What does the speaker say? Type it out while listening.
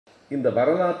இந்த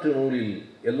வரலாற்று நூலில்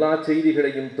எல்லா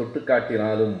செய்திகளையும் தொட்டு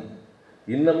காட்டினாலும்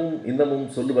இன்னமும்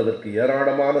சொல்லுவதற்கு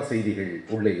ஏராளமான செய்திகள்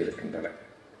உள்ளே இருக்கின்றன.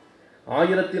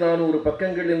 1400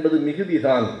 பக்கங்கள் என்பது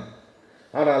மிகுதிதான்.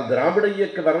 ஆனால் திராவிட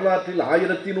இயக்க வரலாற்றில்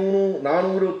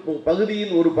 1400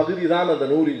 பகுதியில் ஒரு பகுதிதான் அந்த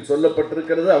நூலில்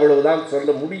சொல்லப்பட்டிருக்கிறது. அவ்வளவுதான்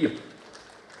சொல்ல முடியும்.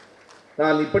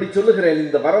 நான் இப்படி சொல்லுகிறேன்.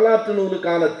 இந்த வரலாற்று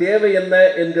நூலுக்கான தேவை என்ன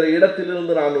என்கிற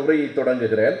இடத்திலிருந்து நான் உரையை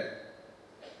தொடங்குகிறேன்.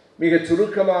 மிக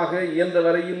சுருக்கமாக இயன்ற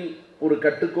வரையில் ஒரு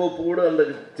கட்டுக்கோப்போடு அந்த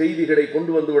செய்திகளை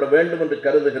கொண்டு வந்துவிட வேண்டும் என்று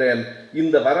கருதுகிறேன்.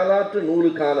 இந்த வரலாற்று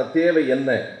நூலுக்கான தேவை என்ன?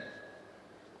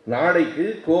 நாளைக்கு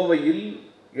கோவையில்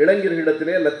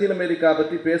இளைஞர்களிடத்திலே லத்தீன் அமெரிக்கா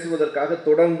பற்றி பேசுவதற்காக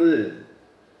தொடர்ந்து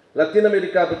லத்தீன்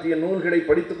அமெரிக்கா பற்றிய நூல்களை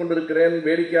படித்துக் கொண்டிருக்கிறேன்.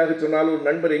 வேடிக்கையாக சொன்னால் ஒரு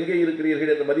நண்பர் எங்கே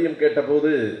இருக்கிறீர்கள் என்று மதியம்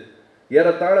கேட்டபோது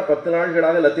ஏறத்தாழ 10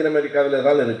 நாட்களாக லத்தீன் அமெரிக்காவில்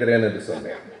தான் இருக்கிறேன் என்று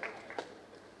சொன்னேன்.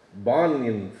 Born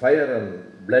in fire and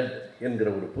blood என்கிற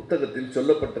ஒரு புத்தகத்தில்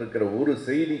சொல்லப்பட்டிருக்கிற ஒரு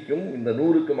செய்திக்கும் இந்த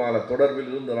நூலுக்குமான தொடர்பில்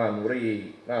இருந்து உரையை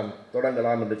நான்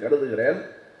தொடங்கலாம் என்று கருதுகிறேன்.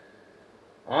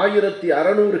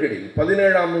 1600களில்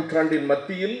 17ஆம் நூற்றாண்டின்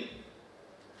மத்தியில்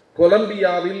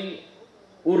கொலம்பியாவில்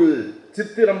ஒரு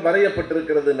சித்திரம்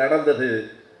வரையப்பட்டிருக்கிறது. நடந்தது.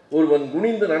 ஒருவன்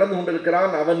குனிந்து நடந்து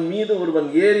கொண்டிருக்கிறான். அவன் மீது ஒருவன்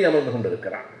ஏறி அமர்ந்து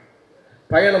கொண்டிருக்கிறான்.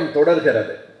 பயணம்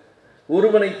தொடர்கிறது.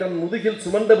 ஒருவனை தன் முதுகில்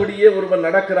சுமந்தபடியே ஒருவன்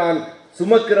நடக்கிறான்.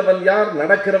 சுமக்கிறவன் யார்,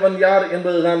 நடக்கிறவன் யார்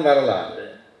என்பதுதான் வரலாறு.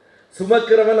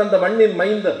 சுமக்கிறவன் அந்த மண்ணின்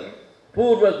மைந்தன்,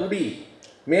 பூர்வ குடி.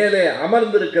 மேலே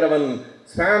அமர்ந்திருக்கிறவன்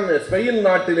ஸ்பெயின்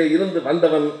நாட்டிலே இருந்து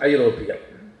வந்தவன், ஐரோப்பியன்.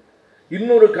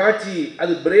 இன்னொரு காட்சி,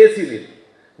 அது பிரேசிலில்.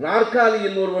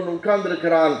 நாற்காலியில் ஒருவன்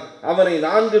உட்கார்ந்திருக்கிறான். அவனை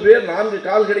 4 பேர் 4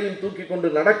 கால்களையும் தூக்கி கொண்டு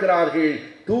நடக்கிறார்கள்.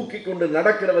 தூக்கி கொண்டு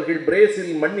நடக்கிறவர்கள்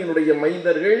பிரேசில் மண்ணினுடைய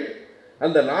மைந்தர்கள்.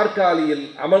 அந்த நாற்காலியில்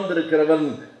அமர்ந்திருக்கிறவன்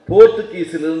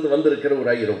போர்த்துகீசிலிருந்து வந்திருக்கிற ஒரு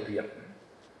ஐரோப்பியன்.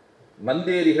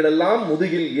 மந்தேரிகளெல்லாம்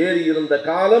முதுகில் ஏறி இருந்த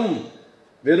காலம்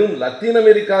வெறும் லத்தீன்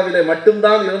அமெரிக்காவிலே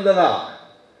மட்டும்தான் இருந்ததா?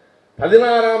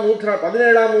 17ஆம்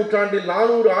நூற்றாண்டில்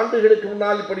 400 ஆண்டுகளுக்கு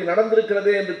முன்னால் இப்படி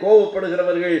நடந்திருக்கிறதே என்று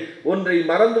கோபப்படுகிறவர்கள் ஒன்றை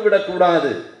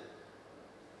மறந்துவிடக்கூடாது.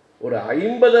 ஒரு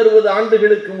 50-60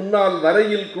 ஆண்டுகளுக்கு முன்னால்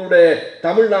வரையில் கூட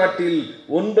தமிழ்நாட்டில்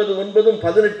 9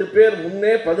 18 பேர்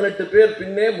முன்னே, 18 பேர்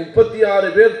பின்னே, 36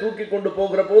 பேர் தூக்கி கொண்டு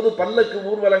போகிற போது பல்லக்கு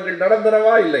ஊர்வலங்கள்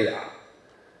நடந்தனவா இல்லையா?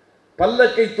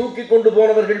 பல்லக்கை தூக்கி கொண்டு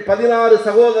போனவர்கள் 16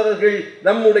 சகோதரர்கள்,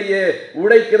 நம்முடைய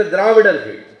உழைக்கிற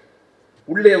திராவிடர்கள்.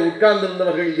 உள்ளே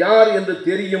உட்கார்ந்திருந்தவர்கள் யார் என்று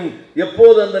தெரியும்.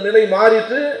 எப்போது அந்த நிலை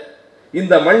மாறிற்று?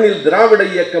 இந்த மண்ணில் திராவிட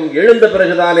இயக்கம் எழுந்த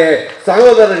பிறகுதானே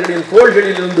சகோதரர்களின்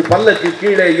தோள்களில் இருந்து பல்லக்கு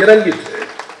கீழே இறங்கிற்று.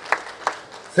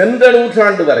 சென்ற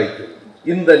நூற்றாண்டு வரைக்கும்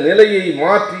இந்த நிலையை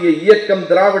மாற்றிய இயக்கம்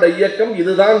திராவிட இயக்கம்.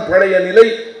 இதுதான் பழைய நிலை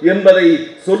என்பதை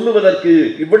சொல்லுவதற்கு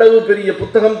இவ்வளவு பெரிய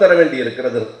புத்தகம் தர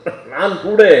வேண்டியிருக்கிறது. நான்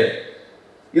கூட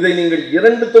இதை நீங்கள்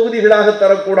 2 தொகுதிகளாக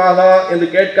தரக்கூடாதா என்று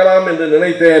கேட்கலாம் என்று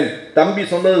நினைத்தேன். தம்பி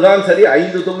சொன்னதுதான் சரி,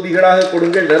 5 தொகுதிகளாக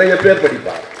கொடுங்கள், நிறைய பேர்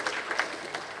படிப்பார்.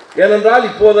 ஏனென்றால்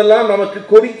இப்போதெல்லாம் நமக்கு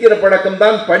கொதிக்கிற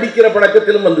பழக்கம்தான் படிக்கிற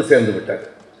பழக்கத்திலும் வந்து சேர்ந்து விட்டது.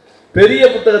 பெரிய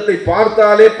புத்தகத்தை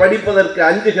பார்த்தாலே படிப்பதற்கு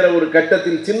அஞ்சுகிற ஒரு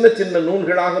கட்டத்தில் சின்ன சின்ன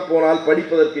நூல்களாக போனால்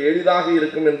படிப்பதற்கு எளிதாக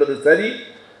இருக்கும் என்பது சரி.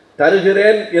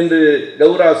 தருகிறேன் என்று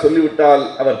கௌரா சொல்லிவிட்டால்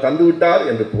அவர் தந்துவிட்டார்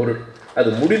என்று பொருள்.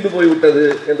 அது முடிந்து போய்விட்டது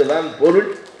என்றுதான் பொருள்.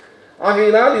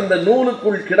 ஆகையினால் இந்த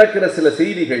நூலுக்குள் கிடக்கிற சில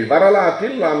செய்திகள்,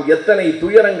 வரலாற்றில் நாம் எத்தனை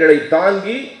துயரங்களை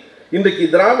தாங்கி இன்றைக்கு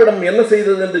திராவிடம் என்ன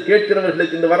செய்தது என்று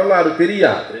கேட்கிறவர்களுக்கு இந்த வரலாறு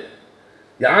தெரியாது.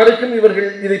 யாருக்கும் இவர்கள்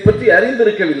இதை பற்றி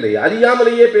அறிந்திருக்கவில்லை.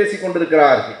 அறியாமலேயே பேசிக்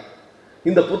கொண்டிருக்கிறார்கள்.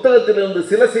 இந்த புத்தகத்திலிருந்து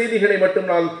சில செய்திகளை மட்டும்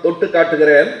நான் தொட்டு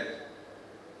காட்டுகிறேன்.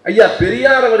 ஐயா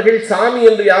பெரியார் அவர்கள் சாமி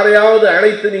என்று யாரையாவது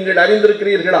அழைத்து நீங்கள்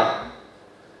அறிந்திருக்கிறீர்களா?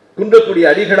 குன்றக்குடி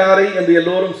அடிகளாரை என்று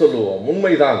எல்லோரும் சொல்லுவோம்,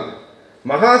 உண்மைதான்.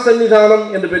 மகா சன்னிதானம்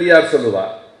என்று பெரியார்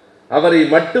சொல்லுவார். அவரை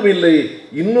மட்டுமில்லை,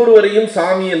 இன்னொருவரையும்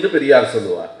சாமி என்று பெரியார்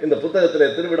சொல்லுவார். இந்த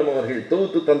புத்தகத்தில் திருவிடம் அவர்கள்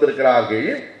தொகுத்து தந்திருக்கிறார்கள்.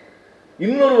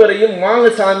 இன்னொருவரையும்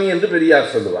மாங்கசாமி என்று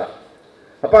பெரியார் சொல்லுவார்.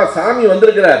 அப்பா சாமி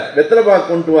வந்திருக்கிறார், வெத்தலை பாக்கு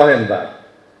கொண்டு வா என்பார்.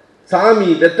 சாமி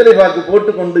வெத்தலை பாக்கு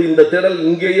போட்டுக்கொண்டு இந்த திடல்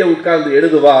இங்கேயே உட்கார்ந்து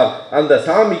எழுதுவார். அந்த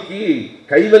சாமிக்கு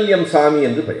கைவல்யம் சாமி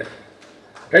என்று பெயர்.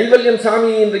 கைவல்யம்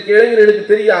சாமி இன்றைக்கு இளைஞர்களுக்கு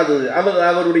தெரியாது.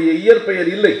 அவருடைய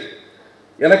இயற்பெயர் இல்லை.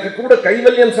 எனக்கு கூட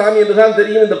கைவல்யம் சாமி என்றுதான்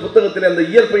தெரியும். இந்த புத்தகத்தில் அந்த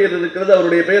இயற்பெயர் இருக்கிறது.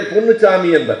 அவருடைய பெயர் பொன்னுச்சாமி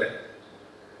என்பது.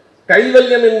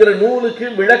 கைவல்யம் என்கிற நூலுக்கு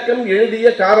விளக்கம் எழுதிய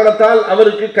காரணத்தால்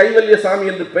அவருக்கு கைவல்ய சாமி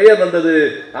என்று பெயர் வந்தது.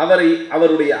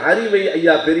 அவருடைய அறிவை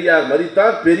ஐயா பெரியார்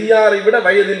மதித்தார். பெரியாரை விட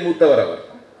வயதில் மூத்தவர் அவர்.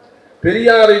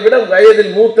 பெரியாரை விட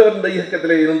வயதில் மூத்தவர் இந்த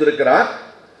இயக்கத்திலே இருந்திருக்கிறார்.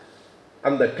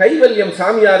 அந்த கைவல்யம்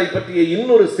சாமியாரை பற்றிய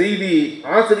இன்னொரு செய்தி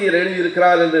ஆசிரியர்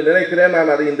எழுதியிருக்கிறார் என்று நினைக்கிறேன்.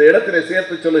 நான் அதை இந்த இடத்திலே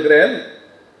சேர்த்து சொல்லுகிறேன்.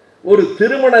 ஒரு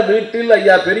திருமண வீட்டில்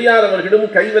ஐயா பெரியார் அவர்களும்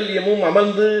கைவல்யமும்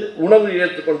அமர்ந்து உணவு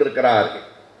ஏற்றுக் கொண்டிருக்கிறார்கள்.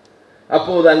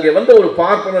 அப்போது அங்கே வந்த ஒரு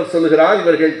பார்ப்பனர் சொல்லுகிறார்,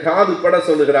 இவர்கள் காது பட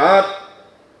சொல்லுகிறார்,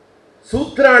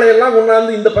 சூத்திராலை எல்லாம்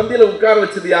கொண்டாந்து இந்த பந்தியில உட்கார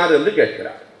வச்சது யார் என்று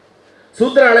கேட்கிறார்.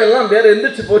 சூத்திராலை எல்லாம் வேற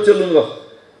எந்திரிச்சு போ சொல்லுங்க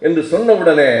என்று சொன்ன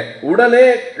உடனே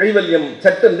கைவல்யம்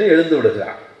சட்டென்று எழுந்து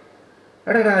விடுகிறார்.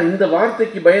 அடடா, இந்த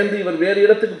வார்த்தைக்கு பயந்து இவர் வேறு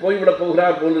இடத்துக்கு போய்விட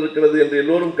போகிறார் போல் இருக்கிறது என்று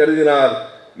எல்லோரும் கருதினார்.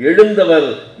 எழுந்தவர்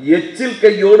எச்சில்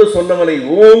கையோடு சொன்னவனை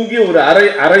ஓங்கி ஒரு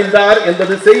அறைந்தார்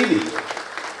என்பது செய்தி.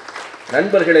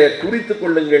 நண்பர்களே, குறித்துக்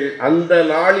கொள்ளுங்கள், அந்த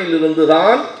நாளில்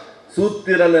இருந்துதான்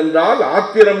சூத்திரன் என்றால்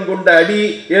ஆத்திரம் கொண்ட அடி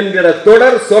என்கிற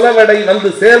தொடர் சொலவடை வந்து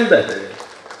சேர்ந்தது.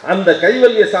 அந்த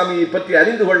கைவல்ய சாமியை பற்றி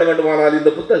அறிந்து கொள்ள வேண்டுமானால் இந்த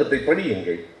புத்தகத்தை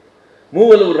படியுங்கள்.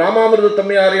 மூவலூர் ராமாமிர்த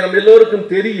தம்மையாரை நம் எல்லோருக்கும்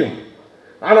தெரியும்,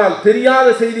 ஆனால் தெரியாத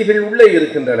செய்திகள் உள்ளே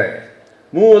இருக்கின்றன.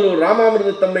 மூவலூர்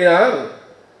ராமாமிர்த தம்மையார்,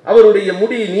 அவருடைய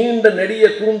முடி நீண்ட நெடிய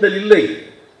கூந்தல் இல்லை,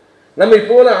 நம்மை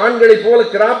போல ஆண்களைப் போல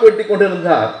கிராப் வெட்டி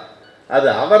கொண்டிருந்தார். அது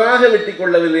அவராக வெட்டி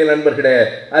கொள்ளவில்லை நண்பர்களே,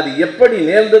 அது எப்படி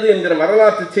நேர்ந்தது என்கிற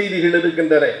வரலாற்று செய்திகள்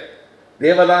இருக்கின்றன.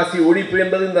 தேவதாசி ஒழிப்பு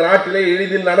என்பது இந்த நாட்டிலே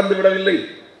எளிதில் நடந்துவிடவில்லை.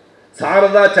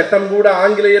 சாரதா சட்டம் கூட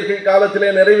ஆங்கிலேயர்கள் காலத்திலே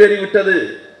நிறைவேறிவிட்டது.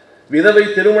 விதவை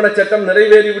திருமண சட்டம்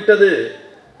நிறைவேறிவிட்டது.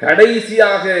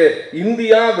 கடைசியாக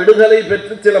இந்தியா விடுதலை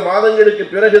பெற்று சில மாதங்களுக்கு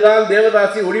பிறகுதான்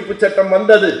தேவதாசி ஒழிப்பு சட்டம்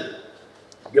வந்தது.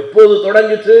 எப்போது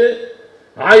தொடங்கிற்று?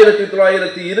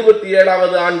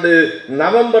 1927 ஆண்டு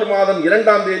நவம்பர் மாதம்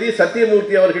 2ஆம் தேதி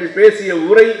சத்தியமூர்த்தி அவர்கள் பேசிய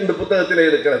உரை இந்த புத்தகத்தில்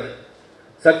இருக்கிறது.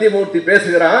 சத்தியமூர்த்தி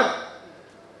பேசுகிறார்,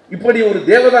 இப்படி ஒரு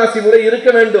தேவதாசி முறை இருக்க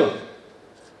வேண்டும்,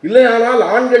 இல்லையானால்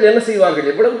ஆண்கள் என்ன செய்வார்கள்?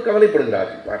 எவ்வளவு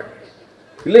கவலைப்படுகிறார்கள் பாருங்கள்.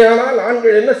 இல்லையானால்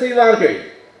ஆண்கள் என்ன செய்வார்கள்?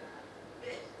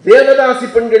 தேவதாசி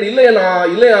பெண்கள்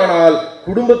இல்லையானால்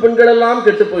குடும்ப பெண்கள் எல்லாம்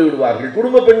கெட்டு போய் விடுவார்கள்.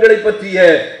 குடும்ப பெண்களை பற்றிய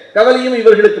கவலையும்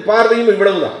இவர்களுக்கு பார்வையும்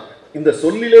இவ்வளவுதான். இந்த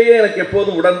சொல்லிலேயே எனக்கு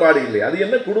எப்போதும் உடன்பாடு இல்லை. அது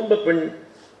என்ன குடும்ப பெண்?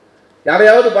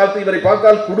 யாரையாவது பார்த்து இவரை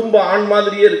பார்த்தால் குடும்ப ஆண்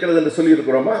மாதிரியே இருக்கிறது என்று சொல்லி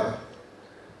இருக்கிறோமா?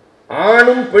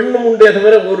 ஆணும் பெண்ணும் உண்டே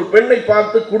தவிர ஒரு பெண்ணை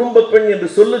பார்த்து குடும்ப பெண் என்று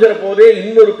சொல்லுகிற போதே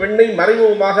இன்னொரு பெண்ணை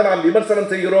மறைமுகமாக நாம் விமர்சனம்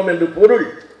செய்கிறோம் என்று பொருள்.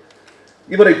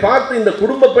 இவரை பார்த்து இந்த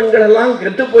குடும்ப பெண்கள் எல்லாம்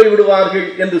கெட்டு போய் விடுவார்கள்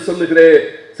என்று சொல்லுகிற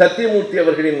சத்தியமூர்த்தி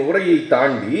அவர்களின் உரையை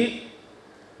தாண்டி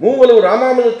மூவலூர்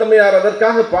ராமாமிர்த தம்மையார்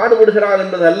அதற்காக பாடுபடுகிறார்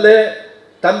என்பது அல்ல.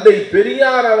 தந்தை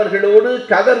பெரியார் அவர்களோடு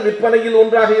கதர் விற்பனையில்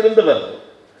ஒன்றாக இருந்தவர்.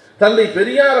 தந்தை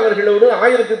பெரியார் அவர்களோடு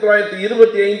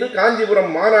 1925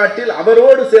 காஞ்சிபுரம் மாநாட்டில்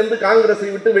அவரோடு சேர்ந்து காங்கிரஸை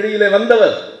விட்டு வெளியிலே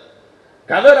வந்தவர்.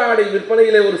 கதர் ஆடை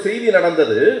விற்பனையிலே ஒரு செய்தி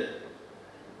நடந்தது.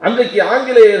 அன்றைக்கு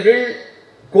ஆங்கிலேயர்கள்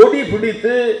கொடி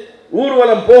பிடித்து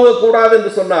ஊர்வலம் போகக்கூடாது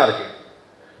என்று சொன்னார்கள்.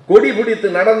 கொடி பிடித்து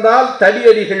நடந்தால்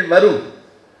தடியடிகள் வரும்.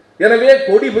 எனவே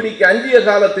கொடி பிடிக்க அஞ்சிய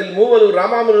காலத்தில் மூவலூர்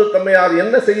ராமாமிர்த தம்மையார்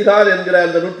என்ன செய்தார் என்கிற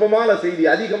அந்த நுட்பமான செய்தி,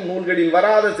 அதிகம் நூல்களில்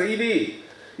வராத செய்தி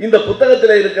இந்த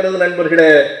புத்தகத்தில் இருக்கிறது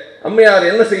நண்பர்களே. அம்மையார்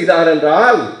என்ன செய்தார்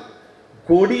என்றால்,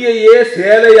 கொடியையே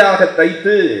சேலையாக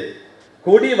தைத்து,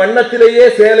 கொடி வண்ணத்திலேயே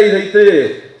சேலை தைத்து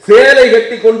சேலை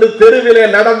கட்டி கொண்டு தெருவிலே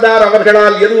நடந்தார்.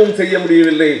 அவர்களால் எதுவும் செய்ய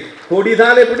முடியவில்லை.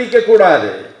 கொடிதானே பிடிக்க கூடாது,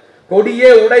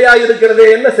 கொடியே உடையாய் இருக்கிறதே,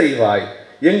 என்ன செய்வாய்?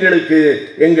 எங்களுக்கு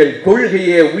எங்கள்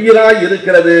கொள்கையே உயிராய்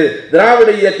இருக்கிறது. திராவிட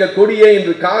இயக்க கொடியே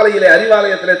இன்று காலையிலே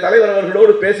அறிவாலயத்திலே தலைவர்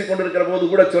அவர்களோடு பேசிக் கொண்டிருக்கிற போது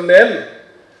கூட சொன்னேன்,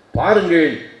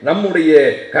 பாருங்கள், நம்முடைய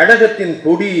கழகத்தின்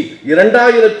கொடி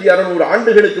 2600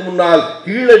 ஆண்டுகளுக்கு முன்னால்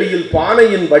கீழடியில்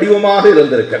பானையின் வடிவமாக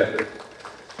இருந்திருக்கிறது.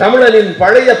 தமிழனின்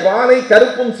பழைய பானை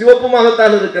கருப்பும்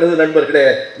சிவப்புமாகத்தான் இருக்கிறது நண்பர்களே.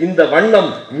 இந்த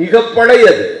வண்ணம் மிக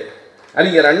பழையது.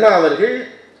 அறிஞர் அண்ணா அவர்கள்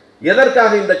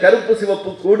எதற்காக இந்த கருப்பு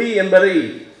சிவப்பு கொடி என்பதை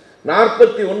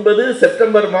 49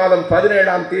 செப்டம்பர் மாதம்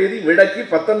 17ஆம் தேதி விளக்கி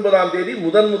 19ஆம் தேதி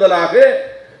முதலாக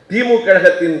திமுக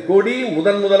கழகத்தின் கொடி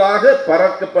முதலாக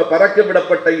பறக்க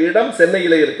விடப்பட்ட இடம்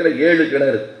சென்னையில் இருக்கிற 7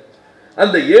 கிணறு.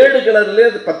 அந்த 7 கிணறுல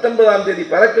 19ஆம் தேதி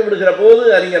பறக்க விடுகிற போது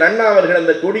அறிஞர் அண்ணா அவர்கள்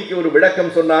அந்த கொடிக்கு ஒரு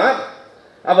விளக்கம் சொன்னார்.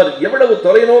 அவர் எவ்வளவு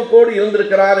தொலைநோக்கோடு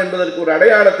இருந்திருக்கிறார் என்பதற்கு ஒரு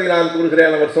அடையாளத்தை நான்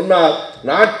கூறுகிறேன். அவர் சொன்னார்,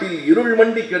 நாட்டில் இருள்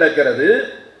மண்டி கிடக்கிறது.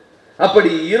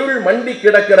 அப்படி இருள் மண்டி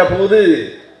கிடக்கிற போது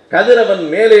கதிரவன்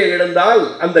மேலே எழுந்தால்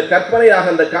அந்த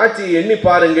கற்பனையாக அந்த காட்சியை எண்ணி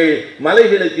பாருங்கள்.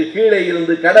 மலைகளுக்கு கீழே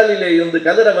இருந்து, கடலிலே இருந்து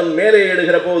கதிரவன் மேலே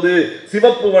எழுகிற போது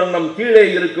சிவப்பு வண்ணம் கீழே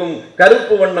இருக்கும்,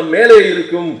 கருப்பு வண்ணம் மேலே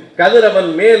இருக்கும். கதிரவன்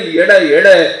மேல் எட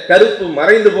கருப்பு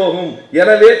மறைந்து போகும்.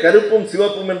 எனவே கருப்பும்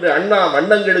சிவப்பும் என்று அண்ணா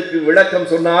வண்ணங்களுக்கு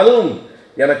விளக்கம் சொன்னாலும்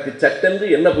எனக்கு சட்டென்று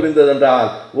என்ன புரிந்தது என்றால்,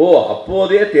 ஓ,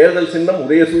 அப்போதே தேர்தல் சின்னம்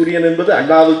உதயசூரியன் என்பது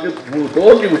அண்ணாவுக்கு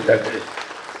தோன்றிவிட்டது.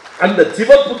 அந்த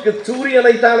சிவப்புக்கு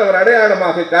சூரியனை தான் அவர்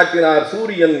அடையாளமாக காட்டினார்.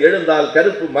 சூரியன் எழுந்தால்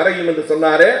கருப்பு மறையும் என்று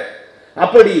சொன்னாரே.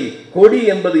 அப்படி கொடி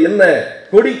என்பது என்ன,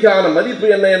 கொடிக்கான மதிப்பு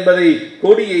என்ன என்பதை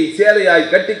கொடியை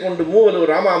சேலையாய் கட்டிக்கொண்டு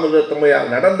மூவலூர் ராமாமிர்த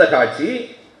தம்மையார் நடந்த காட்சி.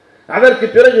 அதற்கு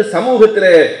பிறகு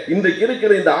சமூகத்திலே இன்றைக்கு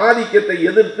இருக்கிற இந்த ஆதிக்கத்தை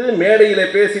எதிர்த்து மேடையிலே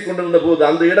பேசிக் கொண்டிருந்த போது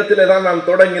அந்த இடத்திலே தான் நான்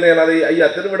தொடங்கினேன். அதை ஐயா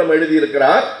திருவிடம்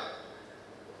எழுதியிருக்கிறார்.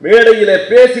 மேடையிலே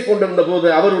பேசிக் கொண்டிருந்த போது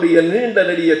அவருடைய நீண்ட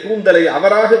நெடிய கூந்தலை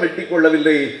அவராக வெட்டி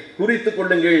கொள்ளவில்லை. குறித்துக்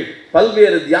கொள்ளுங்கள்,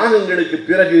 பல்வேறு தியாகங்களுக்கு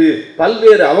பிறகு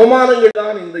பல்வேறு அவமானங்கள்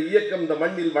தான் இந்த இயக்கம் இந்த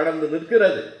மண்ணில் வளர்ந்து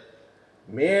நிற்கிறது.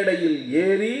 மேடையில்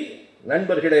ஏறி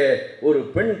நண்பர்களே ஒரு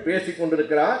பெண் பேசிக்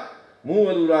கொண்டிருக்கிறார்.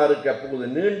 மூவலூராருக்கு அப்போது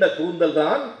நீண்ட கூந்தல்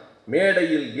தான்.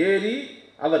 மேடையில் ஏறி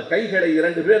அவர் கைகளை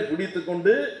 2 பேர் பிடித்துக்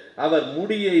கொண்டு அவர்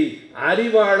முடியை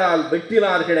அறிவாளால்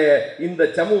வெட்டினார்களே. இந்த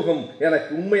சமூகம் எனக்கு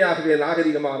உண்மையாகவே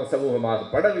நாகரிகமான சமூகமாக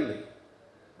படவில்லை.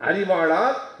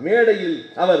 அறிவாளால் மேடையில்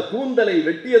அவர் கூந்தலை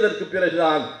வெட்டியதற்கு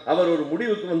பிறகுதான் அவர் ஒரு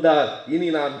முடிவுக்கு வந்தார், இனி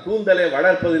நான் கூந்தலை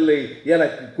வளர்ப்பதில்லை,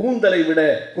 எனக்கு கூந்தலை விட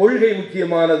கொள்கை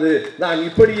முக்கியமானது, நான்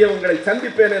இப்படியே உங்களை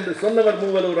சந்திப்பேன் என்று சொன்னவர்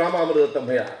மூவலூர் ராமாமிர்த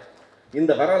தம்மையார்.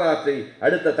 இந்த வரலாற்றை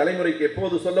அடுத்த தலைமுறைக்கு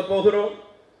எப்போது சொல்ல போகிறோம்?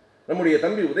 நம்முடைய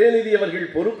தம்பி உதயநிதி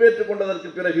அவர்கள் பொறுப்பேற்றுக் கொண்டதற்கு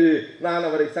பிறகு நான்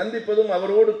அவரை சந்திப்பதும்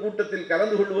அவரோடு கூட்டத்தில்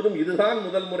கலந்து கொள்வதும் இதுதான்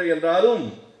முதல் முறை என்றாலும்,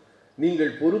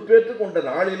 நீங்கள் பொறுப்பேற்றுக் கொண்ட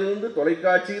நாளிலிருந்து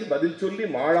தொலைக்காட்சியில் பதில் சொல்லி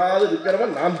மாளாது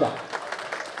இருக்கிறவன் நான் தான்.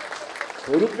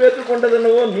 பொறுப்பேற்றுக் கொண்டது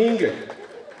என்னவோ நீங்கள்,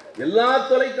 எல்லா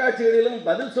தொலைக்காட்சிகளிலும்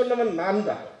பதில் சொன்னவன் நான்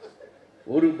தான்.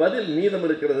 ஒரு பதில் மீதம்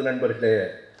இருக்கிறது நண்பர்களே.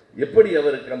 எப்படி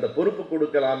அவருக்கு அந்த பொறுப்பு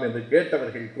கொடுக்கலாம் என்று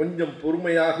கேட்டவர்கள் கொஞ்சம்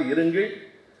பொறுமையாக இருங்கள்.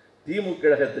 திமுக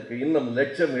கழகத்துக்கு இன்னும்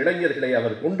லட்சம் இளைஞர்களை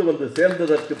அவர் கொண்டு வந்து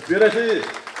சேர்ந்ததற்கு பிறகு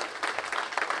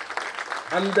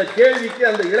அந்த கேள்விக்கு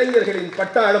அந்த இளைஞர்களின்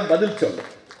பட்டாளம் பதில்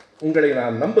சொல்லும். உங்களை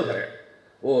நான் நம்புகிறேன்.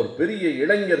 ஓர் பெரிய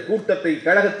இளைஞர் கூட்டத்தை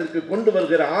கழகத்திற்கு கொண்டு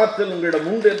வருகிற ஆற்றல் உங்களிடம்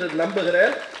உண்டு என்று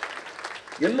நம்புகிறேன்.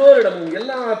 எல்லோரிடமும்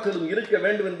எல்லா ஆற்றலும் இருக்க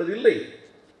வேண்டும் என்பதில்லை.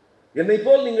 என்னை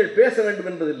போல் நீங்கள் பேச வேண்டும்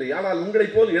என்பதில்லை. ஆனால்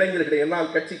உங்களைப் போல் இளைஞர்களை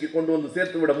என்னால் கட்சிக்கு கொண்டு வந்து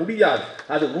சேர்த்துவிட முடியாது.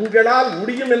 அது உங்களால்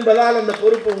முடியும் என்பதால் அந்த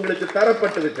பொறுப்பு உங்களுக்கு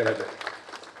தரப்பட்டிருக்கிறது.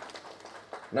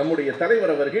 நம்முடைய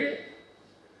தலைவர் அவர்கள்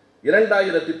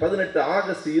 2018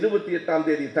 ஆகஸ்ட் 28ஆம்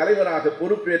தேதி தலைவராக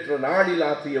பொறுப்பேற்ற நாளில்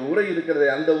ஆற்றிய உரை இருக்கிறது.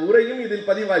 அந்த உரையும் இதில்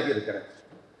பதிவாகி இருக்கிறது.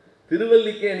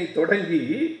 திருவல்லிக்கேணி தொடங்கி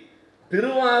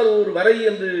திருவாரூர் வரை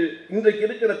என்று இன்றைக்கு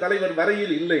இருக்கிற தலைவர்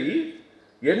வரையில் இல்லை.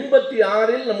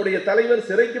 86இல் நம்முடைய தலைவர்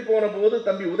சிறைக்கு போன போது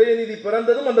தம்பி உதயநிதி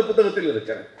பிறந்ததும் அந்த புத்தகத்தில்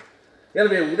இருக்கிறது.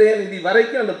 எனவே உதயநிதி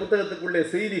வரைக்கும் அந்த புத்தகத்துக்குள்ளே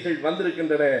செய்திகள்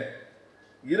வந்திருக்கின்றன.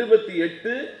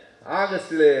 28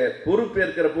 ஆகஸ்டில்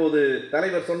பொறுப்பேற்கிற போது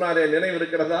தலைவர் சொன்னாரே, நினைவு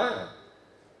இருக்கிறதா?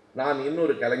 நான்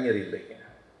இன்னொரு கலைஞர் இல்லை,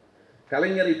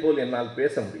 கலைஞரை போல் என்னால்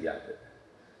பேச முடியாது,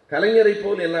 கலைஞரை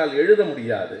போல் என்னால் எழுத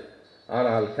முடியாது,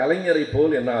 ஆனால் கலைஞரை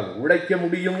போல் என்னால் உழைக்க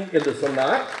முடியும் என்று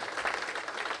சொன்னார்.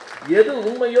 எது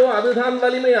உண்மையோ அதுதான்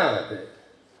வலிமையானது.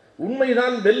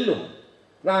 உண்மைதான் வெல்லும்.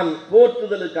 நான்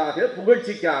போற்றுதலுக்காக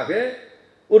புகழ்ச்சிக்காக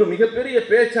ஒரு மிகப்பெரிய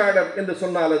பேச்சாளர் என்று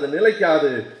சொன்னால் அது நிலைக்காது.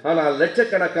 ஆனால்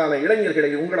லட்சக்கணக்கான இளைஞர்களை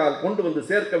உங்களால் கொண்டு வந்து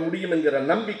சேர்க்க முடியும் என்கிற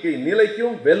நம்பிக்கை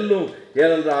நிலைக்கும், வெல்லும்.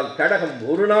 ஏனென்றால் கழகம்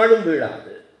ஒரு நாளும்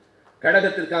வீழாது.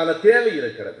 கழகத்திற்கான தேவை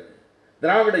இருக்கிறது,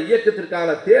 திராவிட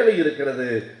இயக்கத்திற்கான தேவை இருக்கிறது.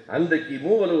 அன்றைக்கு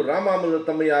மூவலூர் ராமாமிர்த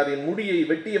தம்மையாரின் முடியை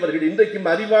வெட்டியவர்கள் இன்றைக்கும்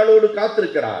அறிவாளோடு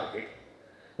காத்திருக்கிறார்கள்.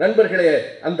 நண்பர்களே,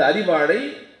 அந்த அறிவாளை,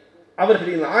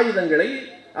 அவர்களின் ஆயுதங்களை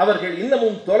அவர்கள்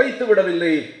இன்னமும் தொலைத்து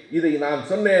விடவில்லை. இதை நான்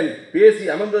சொன்னேன், பேசி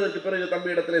அமர்ந்ததற்கு பிறகு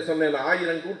தம்பியிடத்திலே சொன்னேன்,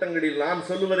 1000 கூட்டங்களில் நான்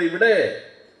சொல்லுவதை விட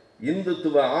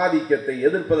இந்துத்துவ ஆதிக்கத்தை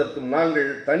எதிர்ப்பதற்கும்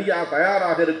நாங்கள்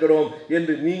தயாராக இருக்கிறோம்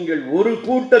என்று நீங்கள் ஒரு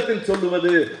கூட்டத்தில்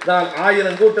சொல்லுவது நான்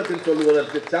 1000 கூட்டத்தில்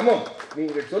சொல்லுவதற்கு சமம்.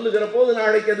 நீங்கள் சொல்லுகிற போது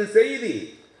நாளைக்கு அது செய்தி.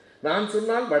 நான்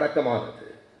சொன்னால் வழக்கமானது,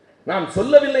 நான்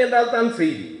சொல்லவில்லை என்றால் தான்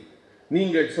செய்தி.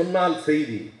 நீங்கள் சொன்னால்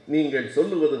செய்தி, நீங்கள்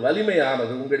சொல்லுவது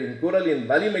வலிமையானது. உங்களின் குரலின்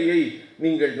வலிமையை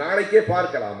நீங்கள் நாளைக்கே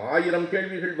பார்க்கலாம். 1000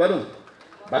 கேள்விகள் வரும்.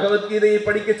 பகவத்கீதையை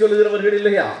படிக்க சொல்லுகிறவர்கள்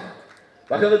இல்லையா?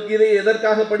 பகவத்கீதையை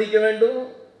எதற்காக படிக்க வேண்டும்?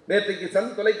 நேற்றைக்கு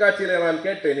சன் தொலைக்காட்சியில் நான்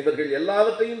கேட்டேன். இவர்கள்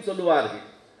எல்லாவற்றையும் சொல்லுவார்கள்.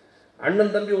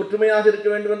 அண்ணன் தம்பி ஒற்றுமையாக இருக்க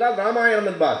வேண்டும் என்றால்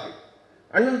ராமாயணம் என்பார்கள்.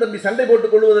 அண்ணன் தம்பி சண்டை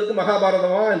போட்டுக் கொள்வதற்கு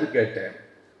மகாபாரதமா என்று கேட்டேன்.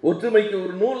 ஒற்றுமைக்கு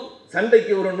ஒரு நூல்,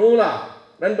 சண்டைக்கு ஒரு நூலா?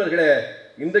 நண்பர்களே,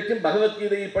 இன்றைக்கும்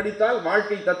பகவத்கீதையை படித்தால்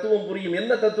வாழ்க்கை தத்துவம் புரியும்.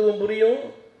 என்ன தத்துவம் புரியும்?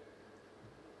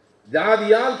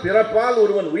 ஜாதியால் பிறப்பால்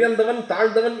ஒருவன் உயர்ந்தவன்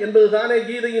தாழ்ந்தவன் என்பதுதானே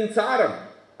கீதையின் சாரம்.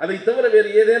 அதை தவிர வேறு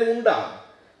ஏதேனும் உண்டா?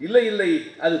 இல்லை இல்லை,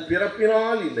 அது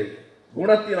பிறப்பினால் இல்லை,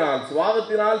 குணத்தினால்,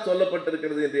 சுவாபத்தினால்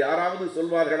சொல்லப்பட்டிருக்கிறது என்று யாராவது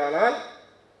சொல்வார்களானால்,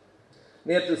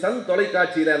 நேற்று சன்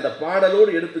தொலைக்காட்சியில் அந்த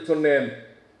பாடலோடு எடுத்து சொன்னேன்.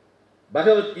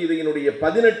 பகவத்கீதையினுடைய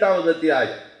 18வது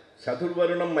அத்தியாயம்,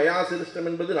 சதுர்வருணம் மயா சிருஷ்டம்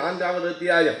என்பது 4வது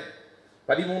அத்தியாயம்,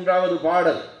 13வது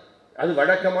பாடல். அது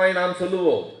வழக்கமாய் நாம்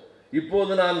சொல்லுவோம்.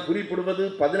 இப்போது நான் குறிப்பிடுவது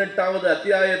 18வது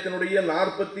அத்தியாயத்தினுடைய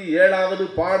 47வது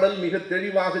பாடல். மிக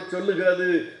தெளிவாக சொல்லுகிறது,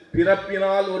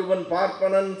 பிறப்பினால் ஒருவன்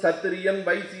பார்ப்பனன், சத்திரியன்,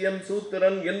 வைசியன்,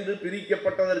 சூத்திரன் என்று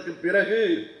பிரிக்கப்பட்டதற்கு பிறகு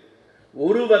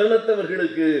ஒரு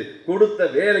வருணத்தவர்களுக்கு கொடுத்த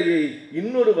வேலையை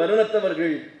இன்னொரு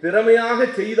வருணத்தவர்கள் திறமையாக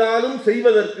செய்தாலும்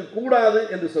செய்வதற்கு கூடாது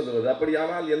என்று சொல்லுவது.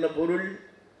 அப்படியானால் என்ன பொருள்?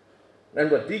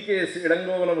 நண்பர் TKS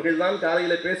இளங்கோவன் அவர்கள் தான்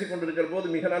காலையில் பேசிக் கொண்டிருக்கிற போது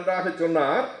மிக நன்றாக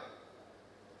சொன்னார்.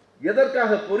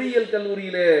 எதற்காக பொறியியல்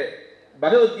கல்லூரியிலே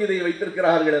பகவத்கீதையை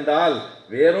வைத்திருக்கிறார்கள் என்றால்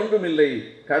வேறொன்றும் இல்லை,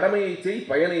 கடமையை செய்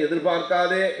பயனை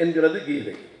எதிர்பார்க்காதே என்கிறது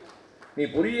கீதை. நீ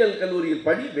பொறியியல் கல்லூரியில்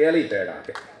படி, வேலை தேடாக,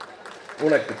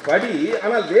 உனக்கு படி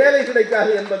ஆனால் வேலை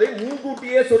கிடைக்காது என்பதை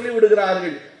முன்கூட்டியே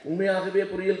சொல்லிவிடுகிறார்கள். உண்மையாகவே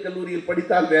பொறியியல் கல்லூரியில்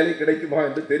படித்தால் வேலை கிடைக்குமா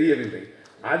என்று தெரியவில்லை.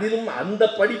 அதிலும் அந்த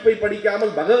படிப்பை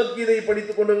படிக்காமல் பகவத்கீதையை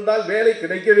படித்துக் கொண்டிருந்தால் வேலை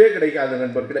கிடைக்கவே கிடைக்காது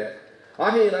நண்பர்களே.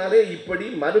 ஆகையினாலே இப்படி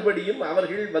மறுபடியும்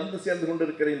அவர்கள் வந்து சேர்ந்து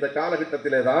கொண்டிருக்கிற இந்த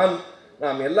காலகட்டத்திலே தான்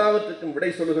நாம் எல்லாவற்றுக்கும்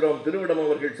விடை சொல்லுகிறோம். திருவிடம்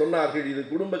அவர்கள் சொன்னார்கள், இது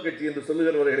குடும்ப கட்சி என்று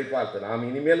சொல்லுகிறவர்களை பார்த்து நாம்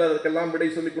இனிமேல் அதற்கெல்லாம் விடை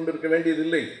சொல்லிக் கொண்டிருக்க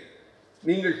வேண்டியதில்லை.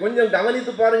 நீங்கள் கொஞ்சம்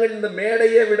கவனித்து பாருங்கள், இந்த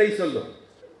மேடையே விடை சொல்லும்.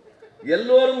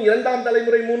 எல்லோரும் 2ஆம்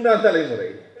தலைமுறை 3ஆம் தலைமுறை.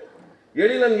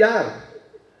 எழிலன் யார்?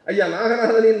 ஐயா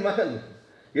நாகநாதனின் மகன்.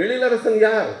 எழிலரசன்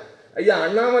யார்? ஐயா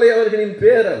அண்ணாமலை அவர்களின்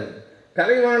பேரன்.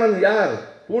 கலைவாணன் யார்?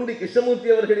 பூண்டி கிருஷ்ணமூர்த்தி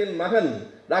அவர்களின் மகன்.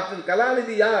 டாக்டர்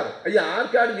கலாநிதி யார்? ஐயா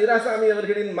ஆற்காடு வீராசாமி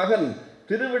அவர்களின் மகன்.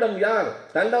 திருவிடம் யார்?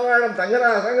 தண்டவாளம்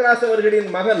தங்கராசு அவர்களின்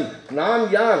மகன். நான்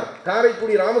யார்?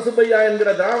 காரைக்குடி ராமசுப்பையா என்கிற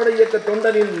திராவிட இயக்க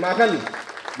தொண்டனின் மகன்.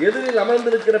 எதிரில்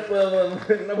அமர்ந்திருக்கிற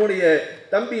நம்முடைய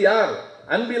தம்பி யார்?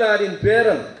 அன்பிலாரின்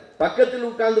பேரன். பக்கத்தில்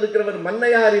உட்கார்ந்திருக்கிறவர்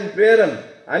மன்னையாரின் பேரன்.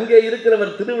 அங்கே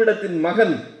இருக்கிறவர் திருவிடத்தின்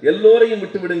மகன். எல்லோரையும்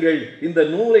விட்டுவிடுங்கள், இந்த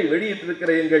நூலை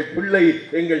வெளியிட்டிருக்கிற எங்கள் பிள்ளை,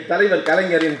 எங்கள் தலைவர்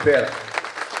கலைஞரின் பேரன்.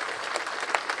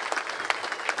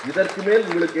 இதற்கு மேல்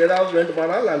உங்களுக்கு ஏதாவது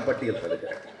வேண்டுமானால் நான் பட்டியல்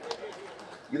தருகிறேன்.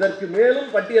 இதற்கு மேலும்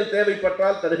பட்டியல்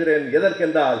தேவைப்பட்டால் தருகிறேன்.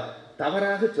 எதற்கென்றால்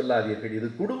தவறாக சொல்லாதீர்கள், இது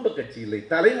குடும்ப கட்சி இல்லை,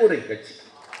 தலைமுறை கட்சி.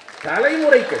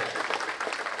 தலைமுறை கட்சி.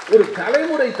 ஒரு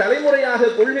தலைமுறையாக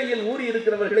கொள்கையில் ஊறி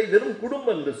இருக்கிறவர்களை வெறும்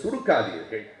குடும்பம் என்று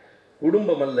சுருக்காதீர்கள்.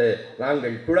 குடும்பம் அல்ல,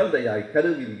 நாங்கள் குழந்தையாய்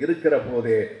கருவில் இருக்கிற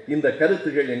போதே இந்த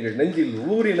கருத்துகள் எங்கள் நெஞ்சில்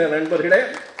ஊறின நண்பர்களே.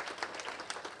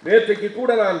 நேற்றைக்கு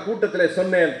கூட நான் கூட்டத்தில்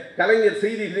சொன்னேன், கலைஞர்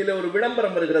செய்திகளில் ஒரு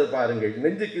விளம்பரம் வருகிறது பாருங்கள்.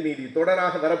 நெஞ்சுக்கு நீதி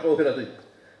தொடராக வரப்போகிறது.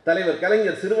 தலைவர்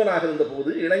கலைஞர் சிறுவனாக இருந்த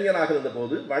போது, இளைஞனாக இருந்த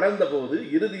போது, வளர்ந்த போது,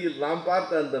 இறுதியில் நாம்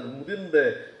பார்த்த அந்த முதிர்ந்த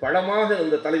படமாக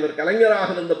இருந்த தலைவர் கலைஞராக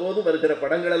இருந்த போது வருகிற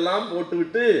படங்கள் எல்லாம்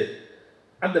போட்டுவிட்டு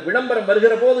அந்த விளம்பரம்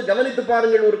வருகிற போது கவனித்து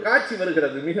பாருங்கள், ஒரு காட்சி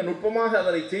வருகிறது. மிக நுட்பமாக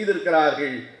அதனை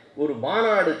செய்திருக்கிறார்கள். ஒரு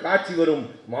மாநாடு காட்சி வரும்.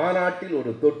 மாநாட்டில்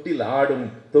ஒரு தொட்டில் ஆடும்.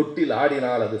 தொட்டில்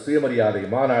ஆடினால் அது சுயமரியாதை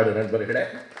மாநாடு நண்பர்களே.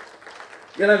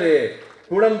 எனவே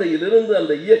குழந்தையிலிருந்து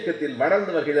அந்த இயக்கத்தில்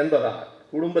வளர்ந்தவர்கள் என்பதால்,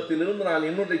 குடும்பத்திலிருந்து நான்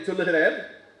இன்னொன்றை சொல்லுகிறேன்.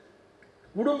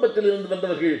 குடும்பத்திலிருந்து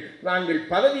வந்தவர்கள், நாங்கள்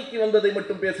பதவிக்கு வந்ததை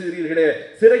மட்டும் பேசுகிறீர்களே,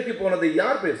 சிறைக்கு போனதை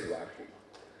யார் பேசுவார்கள்?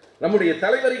 நம்முடைய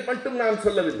தலைவரை மட்டும் நான்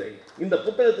சொல்லவில்லை. இந்த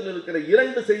புத்தகத்தில் இருக்கிற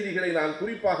 2 செய்திகளை நான்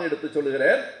குறிப்பாக எடுத்து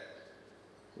சொல்லுகிறேன்.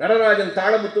 நடராஜன்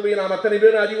தாளமுத்துவை நாம் அத்தனை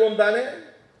பேரும் அறிவோம் தானே.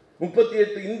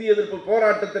 38 இந்திய எதிர்ப்பு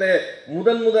போராட்டத்திலே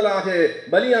முதலாக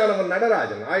பலியானவன்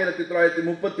நடராஜன்.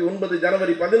 1939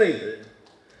 ஜனவரி 15.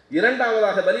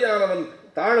 இரண்டாவதாக பலியானவன்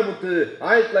தாளமுத்து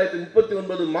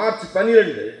 1939 மார்ச்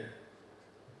 12.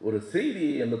 ஒரு செய்தி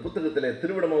அந்த புத்தகத்திலே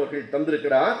திருவிடம் அவர்கள்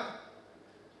தந்திருக்கிறார்.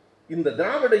 இந்த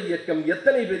திராவிட இயக்கம்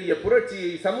எத்தனை பெரிய புரட்சியை,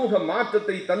 சமூக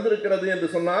மாற்றத்தை தந்திருக்கிறது என்று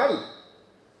சொன்னால்,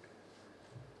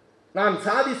 நான்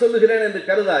சாதி சொல்லுகிறேன் என்று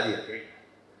கருதாதீர்கள்.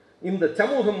 இந்த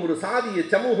சமூகம் ஒரு சாதிய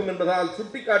சமூகம் என்பதால்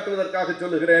சுட்டிக்காட்டுவதற்காக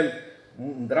சொல்லுகிறேன்.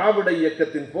 திராவிட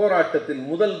இயக்கத்தின் போராட்டத்தில்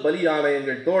முதல் பலியான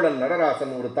எங்கள் தோழன்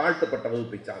நடராசன் ஒரு தாழ்த்தப்பட்ட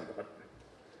வகுப்பை சார்ந்தவர்.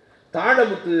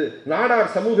 தாழமுத்து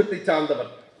நாடார் சமூகத்தை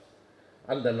சார்ந்தவர்.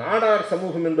 அந்த நாடார்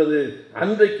சமூகம் என்பது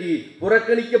அன்றைக்கு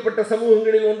புறக்கணிக்கப்பட்ட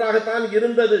சமூகங்களில் ஒன்றாகத்தான்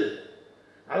இருந்தது.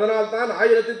 அதனால் தான்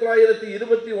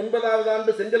 1929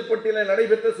 ஆண்டு செங்கல்பட்டில்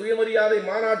நடைபெற்ற சுயமரியாதை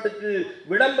மாநாட்டுக்கு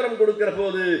விளம்பரம் கொடுக்கிற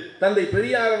போது தந்தை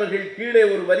பெரியார் அவர்கள் கீழே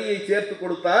ஒரு வரியை சேர்த்து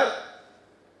கொடுத்தார்.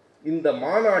 இந்த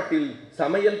மாநாட்டில்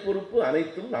சமையல் பொறுப்பு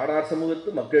அனைத்தும் நாடார்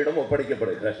சமூகத்து மக்களிடம்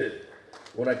ஒப்படைக்கப்படுகிறது.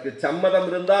 உனக்கு சம்மதம்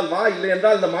இருந்தால் வா, இல்லை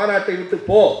என்றால் இந்த மாநாட்டை விட்டு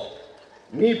போ.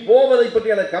 நீ போவதை பற்றி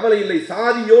எனக்கு கவலை இல்லை,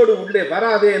 சாதியோடு உள்ளே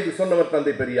வராதே என்று சொன்னவர்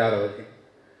தந்தை பெரியார் அவர்கள்.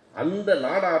 அந்த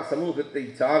நாடார் சமூகத்தை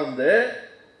சார்ந்த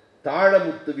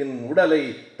தாழமுத்துவின் உடலை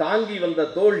தாங்கி வந்த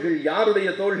தோள்கள் யாருடைய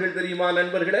தோள்கள் தெரியுமா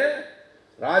நண்பர்களே?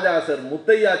 ராஜாசர்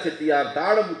முத்தையா செட்டியார்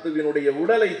தாழமுத்துவினுடைய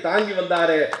உடலை தாங்கி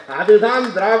வந்தாரே, அதுதான்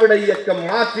திராவிட இயக்கம்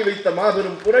மாற்றி வைத்த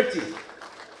மாபெரும் புரட்சி.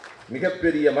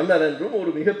 மிகப்பெரிய மன்னர் என்றும்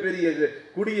ஒரு மிகப்பெரிய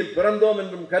குடியில் பிறந்தோம்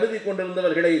என்றும் கருதி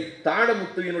கொண்டிருந்தவர்களை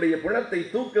தாழமுத்துவினுடைய பிணத்தை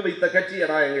தூக்க வைத்த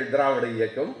கட்சியடா எங்கள் திராவிட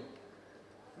இயக்கம்.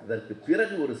 அதற்கு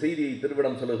பிறகு ஒரு செய்தியை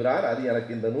திருவிடம் சொல்லுகிறார். அது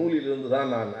எனக்கு இந்த நூலில் இருந்து தான்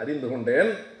நான் அறிந்து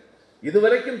கொண்டேன்.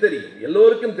 இதுவரைக்கும் தெரியும்,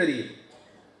 எல்லோருக்கும் தெரியும்.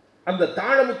 அந்த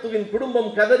தாழமுத்துவின்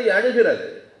குடும்பம் கதறி அழுகிறது.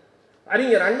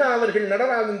 அறிஞர் அண்ணா அவர்கள்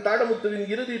நடராஜன் தாழமுத்துவின்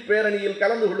இறுதி பேரணியில்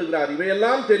கலந்து கொள்கிறார்.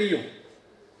 இவையெல்லாம் தெரியும்.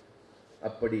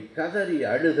 அப்படி கதறி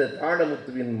அழுத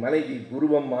தாழமுத்துவின் மனைவி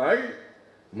குருவம்மாள்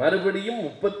மறுபடியும்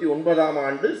 39ஆம்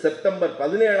ஆண்டு செப்டம்பர்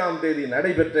 17ஆம் தேதி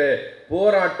நடைபெற்ற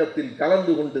போராட்டத்தில்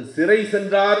கலந்து கொண்டு சிறை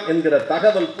சென்றார் என்கிற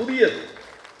தகவல் புதியது.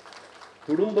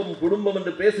 குடும்பம் குடும்பம்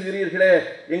என்று பேசுகிறீர்களே,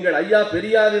 எங்கள் ஐயா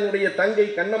பெரியாரினுடைய தங்கை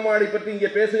கண்ணம்மாளை பற்றி இங்கே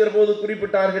பேசுகிற போது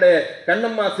குறிப்பிட்டார்களே,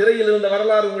 கண்ணம்மா சிறையில் இருந்த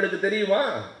வரலாறு உங்களுக்கு தெரியுமா?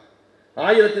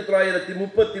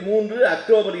 1933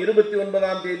 அக்டோபர்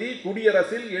 29ஆம் தேதி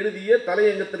குடியரசில் எழுதிய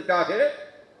தலையங்கத்திற்காக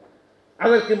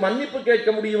அதற்கு மன்னிப்பு கேட்க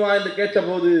முடியுமா என்று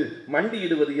கேட்டபோது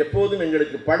மண்டியிடுவது எப்போதும்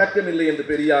எங்களுக்கு பழக்கம் இல்லை என்று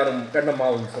பெரியாரும்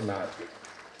கண்ணம்மாவும் சொன்னார்கள்.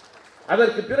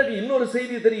 அதற்கு பிறகு இன்னொரு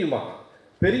செய்தி தெரியுமா?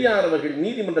 பெரியார் அவர்கள்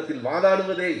நீதிமன்றத்தில்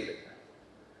வாதாடுவதே இல்லை.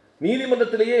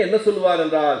 நீதிமன்றத்திலேயே என்ன சொல்லுவார்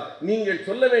என்றால், நீங்கள்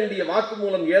சொல்ல வேண்டிய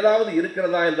வாக்குமூலம் ஏதாவது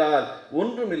இருக்கிறதா என்றால்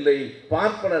ஒன்றுமில்லை,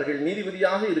 பார்ப்பனர்கள்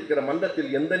நீதிபதியாக இருக்கிற மன்றத்தில்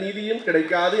எந்த நீதியும்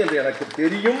கிடைக்காது என்று எனக்கு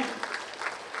தெரியும்.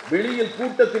 வெளியில்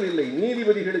கூட்டத்தில் இல்லை,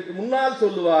 நீதிபதிகளுக்கு முன்னால்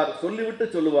சொல்லுவார். சொல்லிவிட்டு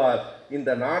சொல்லுவார், இந்த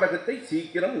நாடகத்தை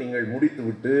சீக்கிரம் நீங்கள்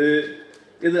முடித்துவிட்டு,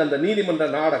 இது அந்த நீதிமன்ற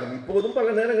நாடகம் இப்போதும் பல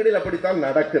நேரங்களில் அப்படித்தான்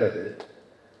நடக்கிறது.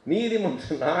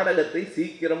 நீதிமன்ற நாடகத்தை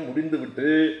சீக்கிரம் முடிந்துவிட்டு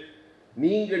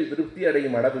நீங்கள் திருப்தி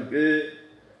அடையும் அளவுக்கு,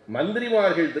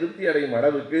 மந்திரிமார்கள் திருப்தி அடையும்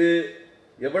அளவுக்கு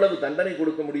எவ்வளவு தண்டனை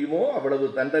கொடுக்க முடியுமோ அவ்வளவு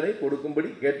தண்டனை கொடுக்கும்படி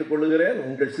கேட்டுக்கொள்ளுகிறேன்.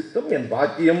 உங்கள் சித்தம் என்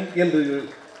பாக்கியம் என்று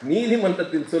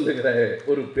நீதிமன்றத்தில் சொல்லுகிற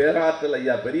ஒரு பேராற்றல்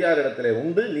ஐயா பெரியாரிடத்திலே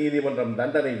உண்டு. நீதிமன்றம்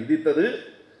தண்டனை விதித்தது.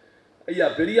 ஐயா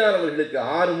பெரியார் அவர்களுக்கு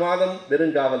 6 மாதம்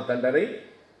வெறுங்காவல் தண்டனை,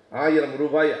 1000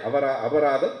 ரூபாய்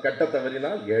அபராதம்,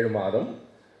 கட்டத்தவறினால் 7 மாதம்.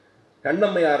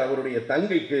 கண்ணம்மையார் அவருடைய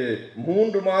தங்கைக்கு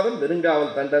 3 மாதம்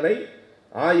வெறுங்காவல் தண்டனை,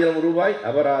 1000 ரூபாய்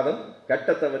அபராதம்,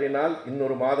 கட்டத்தவறினால்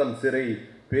இன்னொரு மாதம் சிறை.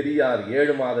 பெரியார்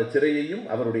 7 மாத சிறையையும்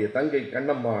அவருடைய தங்கை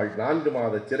கண்ணம்மாள் 4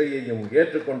 மாத சிறையையும்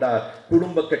ஏற்றுக்கொண்டார்.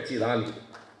 குடும்ப கட்சி தான் இது.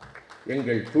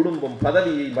 எங்கள் குடும்பம்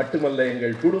பதவியை மட்டுமல்ல,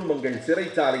 எங்கள் குடும்பங்கள்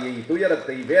சிறைச்சாலையை,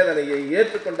 துயரத்தை, வேதனையை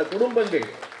ஏற்றுக்கொண்ட குடும்பங்கள்.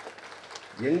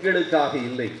 எங்களுக்காக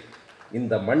இல்லை,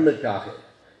 இந்த மண்ணுக்காக,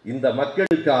 இந்த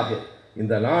மக்களுக்காக,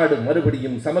 இந்த நாடு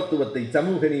மறுபடியும் சமத்துவத்தை,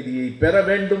 சமூக நீதியை பெற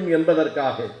வேண்டும்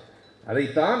என்பதற்காக.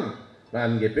 அதைத்தான்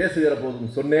நான் இங்கே பேசுகிற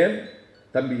போதும் சொன்னேன்.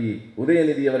 தம்பி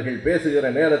உதயநிதி அவர்கள் பேசுகிற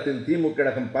நேரத்தில் திமுக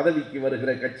கழகம் பதவிக்கு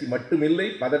வருகிற கட்சி மட்டுமில்லை,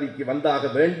 பதவிக்கு வந்தாக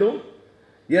வேண்டும்.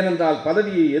 ஏனென்றால்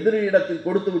பதவியை எதிரிடத்தில்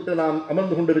கொடுத்துவிட்டு நாம்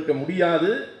அமர்ந்து கொண்டிருக்க முடியாது.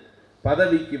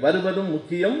 பதவிக்கு வருவதும்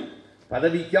முக்கியம்.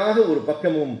 பதவிக்காக ஒரு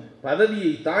பக்கமும்,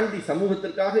 பதவியை தாண்டி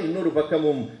சமூகத்திற்காக இன்னொரு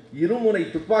பக்கமும், இருமுனை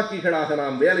துப்பாக்கிகளாக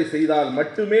நாம் வேலை செய்தால்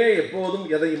மட்டுமே எப்போதும்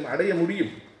எதையும் அடைய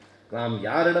முடியும். நாம்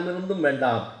யாரிடமிருந்தும்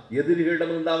வேண்டாம்,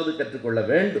 எதிரிகளிடமிருந்தாவது கற்றுக்கொள்ள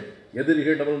வேண்டும்,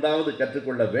 எதிரிகளிடமிருந்தாவது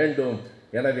கற்றுக்கொள்ள வேண்டும்.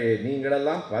 எனவே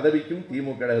நீங்களெல்லாம் பதவிக்கும்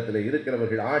திமுக கழகத்தில்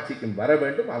இருக்கிறவர்கள் ஆட்சிக்கும் வர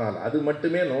வேண்டும். ஆனால் அது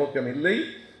மட்டுமே நோக்கம் இல்லை.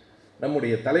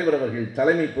 நம்முடைய தலைவர் அவர்கள்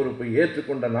தலைமை பொறுப்பை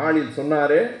ஏற்றுக்கொண்ட நாளில்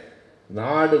சொன்னாரே,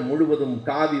 நாடு முழுவதும்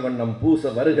காவி வண்ணம்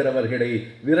பூச வருகிறவர்களை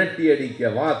விரட்டி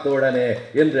அடிக்க வா தோழனே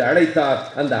என்று அழைத்தார்.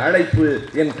 அந்த அழைப்பு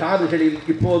என் காதுகளில்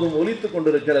இப்போதும் ஒலித்துக்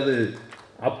கொண்டிருக்கிறது.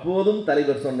 அப்போதும்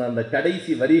தலைவர் சொன்ன அந்த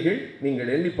கடைசி வரிகள்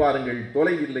நீங்கள் எண்ணி பாருங்கள்,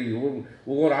 தொலைவில்லை,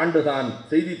 ஓராண்டுதான்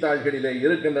செய்தித்தாள்களிலே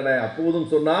இருக்கின்றன.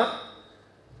 அப்போதும் சொன்னார்,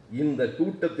 இந்த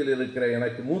கூட்டத்தில் இருக்கிற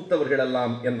எனக்கு மூத்தவர்கள்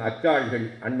எல்லாம் என் அக்காள்கள்,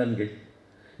 அண்ணன்கள்.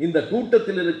 இந்த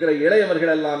கூட்டத்தில் இருக்கிற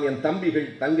இளையவர்கள் எல்லாம் என் தம்பிகள்,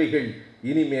 தங்கைகள்.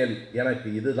 இனிமேல் எனக்கு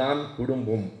இதுதான்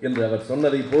குடும்பம் என்று அவர்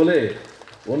சொன்னதைப் போல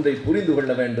ஒன்றை புரிந்து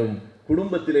கொள்ள வேண்டும்.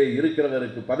 குடும்பத்திலே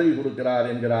இருக்கிறவருக்கு பதவி கொடுக்கிறார்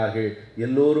என்கிறார்கள்.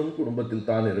 எல்லோரும் குடும்பத்தில்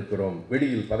தான் இருக்கிறோம்,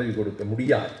 வெளியில் பதவி கொடுக்க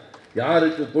முடியாது.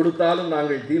 யாருக்கு கொடுத்தாலும்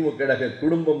நாங்கள் திமுக கழக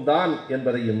குடும்பம்தான்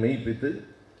என்பதையும் மெய்ப்பித்து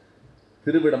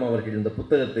திருவிடம் அவர்கள் இந்த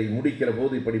புத்தகத்தை முடிக்கிற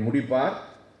போது இப்படி முடிப்பார்.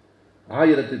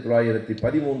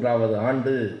 1913ஆவது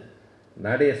ஆண்டு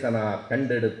நடேசனார்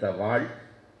கண்டெடுத்த வாழ்,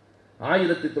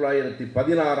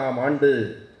 1916ஆம் ஆண்டு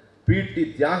பி.டி.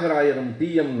 தியாகராயரும்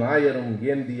டி.எம். நாயரும்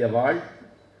ஏந்திய வாழ்,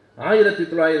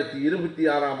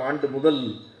 1926ஆம் ஆண்டு முதல்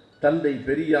தந்தை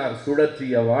பெரியார்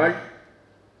சுழற்றிய வாழ்,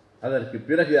 அதற்கு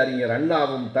பிறகு அறிஞர்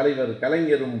அண்ணாவும் தலைவர்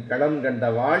கலைஞரும் களம்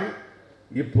கண்ட வாழ்,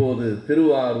 இப்போது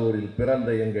திருவாரூரில் பிறந்த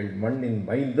எங்கள் மண்ணின்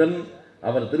மைந்தன்,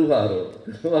 அவர்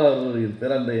திருவாரூரில்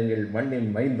பிறந்த எங்கள்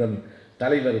மண்ணின் மைந்தன்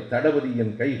தலைவர்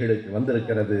தளபதியின் கைகளுக்கு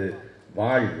வந்திருக்கிறது.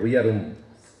 வாழ் உயரும்,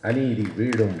 அநீதி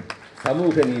வீழும்,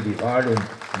 சமூக நீதி வாழும்,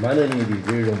 மனுநீதி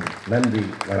வீழும். நன்றி,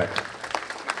 வணக்கம்.